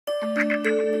Hey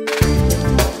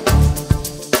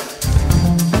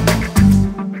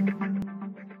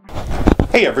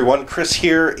everyone, Chris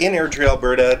here in Airdrie,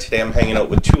 Alberta. Today I'm hanging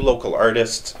out with two local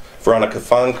artists, Veronica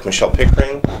Funk, Michelle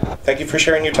Pickering. Thank you for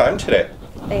sharing your time today.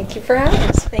 Thank you for having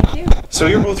us. Thank you. So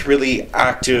you're both really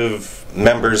active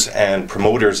members and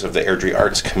promoters of the Airdrie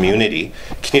arts community.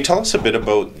 Can you tell us a bit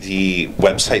about the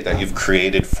website that you've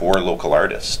created for local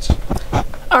artists?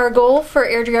 Our goal for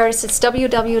Airdrie Artists is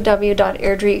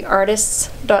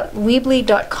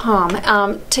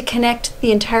www.airdrieartists.weebly.com to connect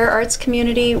the entire arts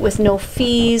community with no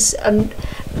fees.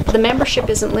 The membership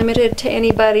isn't limited to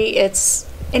anybody. It's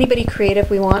anybody creative.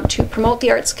 We want to promote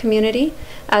the arts community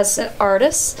as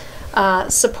artists,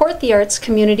 support the arts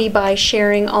community by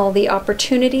sharing all the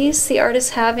opportunities the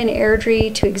artists have in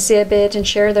Airdrie to exhibit and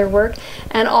share their work,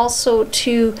 and also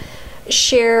to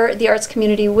share the arts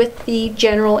community with the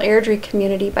general Airdrie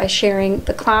community by sharing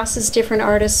the classes different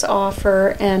artists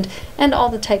offer and all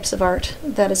the types of art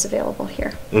that is available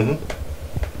here.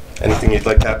 Anything you'd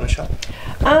like to add, Michelle?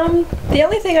 The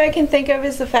only thing I can think of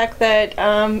is the fact that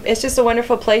it's just a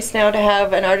wonderful place now to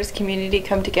have an artist community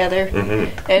come together.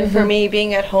 And for me,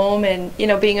 being at home and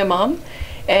being a mom,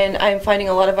 and I'm finding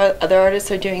a lot of other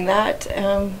artists are doing that,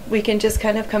 we can just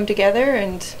kind of come together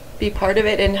and be part of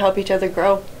it and help each other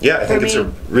grow. Yeah, I think it's a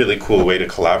really cool way to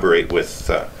collaborate with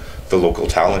the local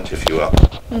talent, if you will.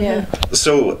 Yeah.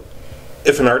 So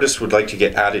if an artist would like to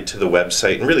get added to the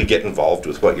website and really get involved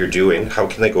with what you're doing, how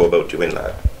can they go about doing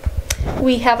that?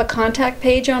 We have a contact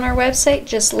page on our website.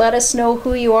 Just let us know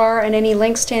who you are and any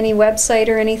links to any website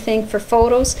or anything for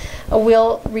photos.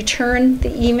 We'll return the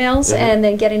emails and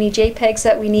then get any JPEGs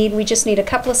that we need. We just need a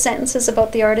couple of sentences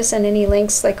about the artist and any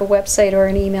links like a website or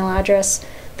an email address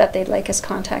that they'd like as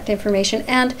contact information,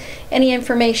 and any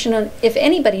information on if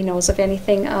anybody knows of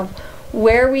anything of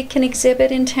where we can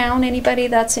exhibit in town, anybody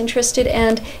that's interested,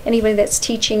 and anybody that's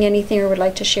teaching anything or would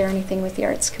like to share anything with the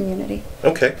arts community.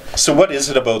 Okay, so what is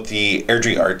it about the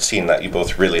Airdrie art scene that you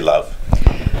both really love?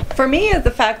 For me, is the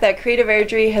fact that Creative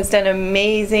Airdrie has done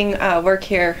amazing work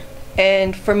here,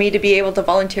 and for me to be able to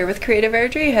volunteer with Creative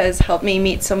Airdrie has helped me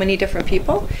meet so many different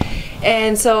people.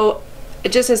 And so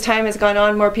just as time has gone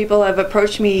on, more people have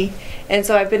approached me, and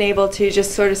so I've been able to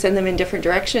just sort of send them in different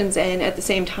directions, and at the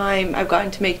same time I've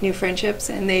gotten to make new friendships,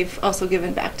 and they've also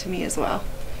given back to me as well.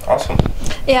 Awesome.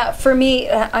 Yeah, for me,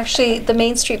 actually the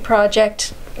Main Street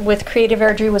project with Creative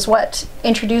Airdrie was what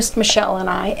introduced Michelle and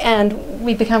I, and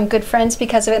we've become good friends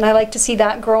because of it, and I like to see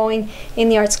that growing in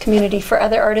the arts community for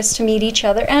other artists to meet each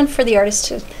other and for the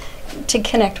artists to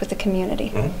connect with the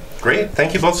community. Great,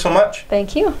 thank you both so much.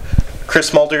 Thank you.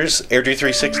 Chris Mulders, Airdrie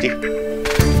 360.